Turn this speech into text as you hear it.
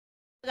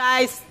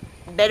Guys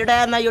ഡെലുഡേ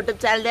എന്ന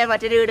YouTube ചാനലിൻ്റെ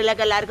മറ്റൊരു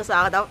വീഡിയോയിലേക്ക് എല്ലാവർക്കും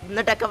സ്വാഗതം.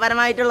 ഇന്ന്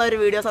ടെക്കപരമായിട്ടുള്ള ഒരു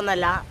വീഡിയോസ്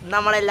ഒന്നല്ല, ഇന്ന്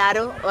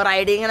നമ്മളെല്ലാവരും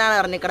റൈഡിങ്ങിനാണ്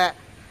ഇറങ്ങിക്കണത്.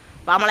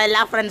 അപ്പോൾ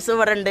നമ്മളെല്ലാ ഫ്രണ്ട്സും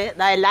ഇവിടെ ഉണ്ട്,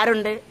 ഇതാ എല്ലാവരും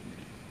ഉണ്ട്.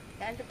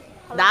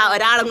 ഇതാ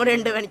ഒരാളും കൂടി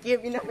ഉണ്ട്, എനിക്ക്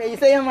പിന്നെ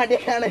ഫേസ് ചെയ്യാൻ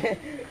മടിയാണ്.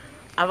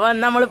 അപ്പോൾ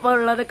നമ്മളിപ്പോൾ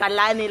ഉള്ളത്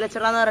കല്ലായ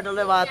നീലച്ചിറ എന്ന്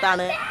പറഞ്ഞിട്ടുള്ള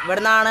ഭാഗത്താണ്.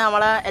 ഇവിടെ നിന്നാണ്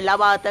നമ്മളെ എല്ലാ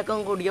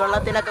ഭാഗത്തേക്കും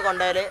കുടിവെള്ളത്തിനൊക്കെ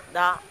കൊണ്ടുവരല്.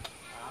 ഇതാ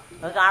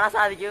അത് കാണാൻ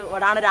സാധിക്കും.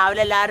 ഇവിടാണ്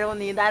രാവിലെ എല്ലാവരും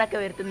നീന്താനൊക്കെ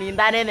വരുത്ത്,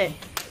 നീന്താനേന്ന്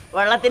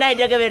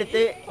വെള്ളത്തിനായിട്ടൊക്കെ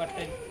വരുത്ത്.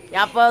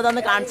 ഞാൻ ഇപ്പോൾ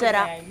ഇതൊന്ന് കാണിച്ചു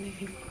തരാം.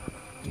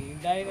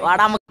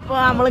 വാടാ, നമുക്കിപ്പോൾ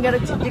നമ്മളിങ്ങനെ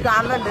ചുറ്റി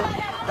കാണുന്നുണ്ട്.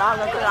 ഇതാ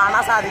നിങ്ങൾക്ക്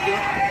കാണാൻ സാധിക്കും.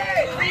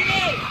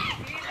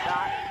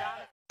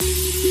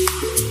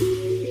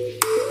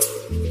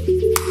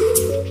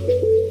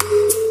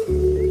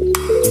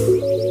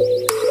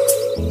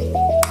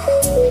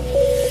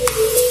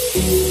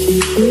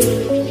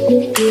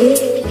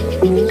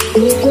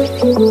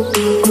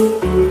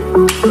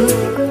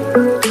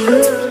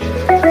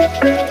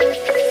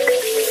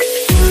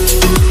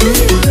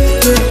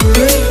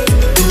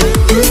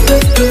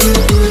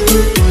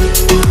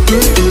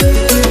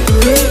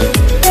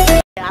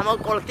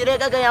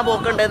 കുളത്തിലേക്കൊക്കെ ഞാൻ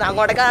പോക്കുണ്ട്,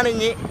 അങ്ങോട്ടേക്കാണ്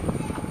ഇനി.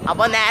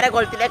 അപ്പോൾ നേരെ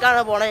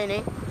കുളത്തിലേക്കാണ് പോണത് ഇനി.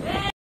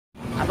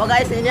 അപ്പോൾ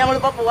ഗൈസ് ഇനി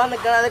നമ്മളിപ്പോൾ പോകാൻ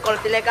നിൽക്കുന്നത്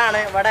കുളത്തിലേക്കാണ്.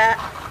 ഇവിടെ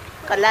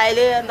കല്ലായിൽ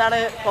എന്താണ്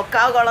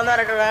പൊക്കാവ് കുളം എന്ന്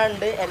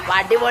പറഞ്ഞിട്ടുണ്ട്.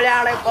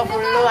 അടിപൊളിയാണ്. ഇപ്പോൾ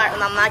ഫുള്ള്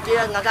നന്നാക്കി,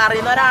 നിങ്ങൾക്ക്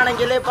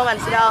അറിയുന്നവരാണെങ്കിൽ ഇപ്പോൾ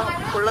മനസ്സിലാവും.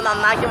 ഫുള്ള്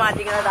നന്നാക്കി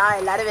മാറ്റിക്കുന്നത്.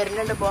 എല്ലാവരും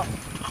വരുന്നുണ്ട് ഇപ്പോൾ.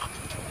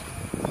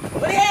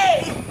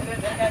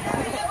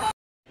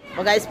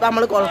 അപ്പോൾ ഗൈസ് ഇപ്പോൾ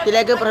നമ്മൾ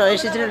കുളത്തിലേക്ക്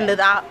പ്രവേശിച്ചിട്ടുണ്ട്.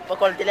 ഇപ്പോൾ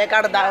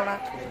കുളത്തിലേക്കാണ് ഇതാവണം.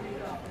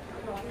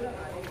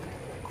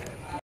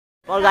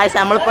 അപ്പോൾ ഗൈസ്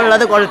നമ്മളിപ്പോൾ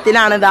ഉള്ളത്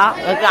കുളത്തിലാണ്. ഇതാ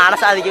നിങ്ങൾക്ക് കാണാൻ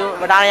സാധിക്കും.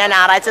 ഇവിടെയാണ് ഞാൻ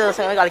ഞായറാഴ്ച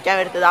ദിവസങ്ങൾ കളിക്കാൻ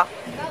വരുത്തതാ.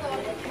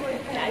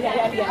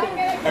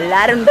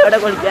 എല്ലാരും ഉണ്ട് ഇവിടെ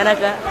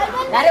കുളിക്കാനൊക്കെ.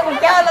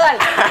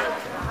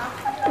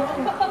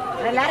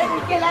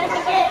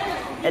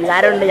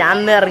 എല്ലാരും ഉണ്ട്. ഞാൻ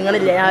ഇന്ന്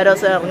ഇറങ്ങണില്ല. ഞാൻ ഒരു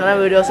ദിവസം ഇറങ്ങുന്ന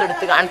വീഡിയോസ്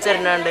എടുത്ത് കാണിച്ചു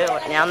തരുന്നുണ്ട്.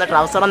 ഞാൻ ഒന്ന്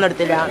ട്രൗസറൊന്നും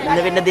എടുത്തില്ല.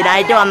 ഇന്ന് പിന്നെ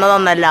ദിനായിട്ട്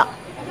വന്നതൊന്നല്ല,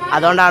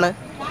 അതുകൊണ്ടാണ്.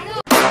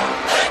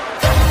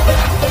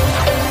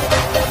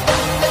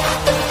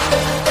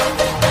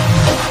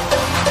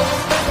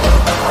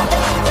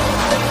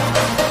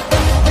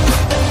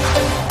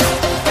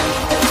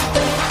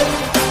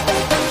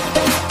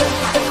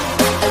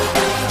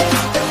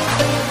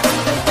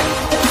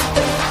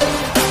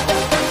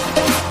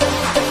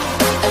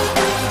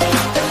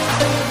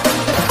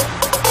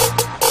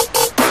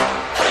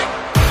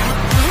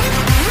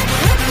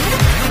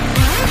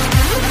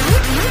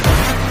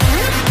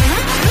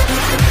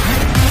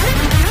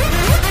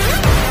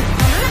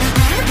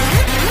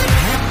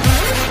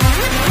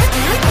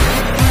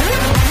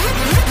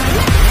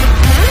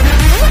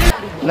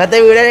 ഇന്നത്തെ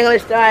വീഡിയോ നിങ്ങൾ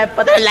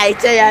ഇഷ്ടമായപ്പോൾ തന്നെ ലൈക്ക്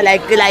ചെയ്യാം.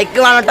 ലൈക്ക്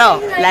വേണം കേട്ടോ.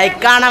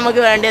 ലൈക്കാണ്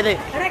നമുക്ക് വേണ്ടത്.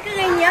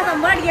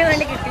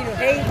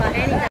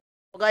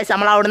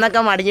 നമ്മൾ അവിടെ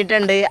നിന്നൊക്കെ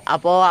മടിഞ്ഞിട്ടുണ്ട്.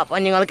 അപ്പോൾ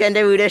നിങ്ങൾക്ക്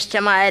എൻ്റെ വീഡിയോ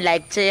ഇഷ്ടമായ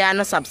ലൈക്ക്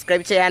ചെയ്യാനും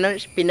സബ്സ്ക്രൈബ് ചെയ്യാനും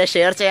പിന്നെ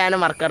ഷെയർ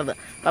ചെയ്യാനും മറക്കരുത്.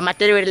 അപ്പം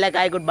മറ്റൊരു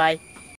വീഡിയോയിലേക്കായി ഗുഡ് ബൈ.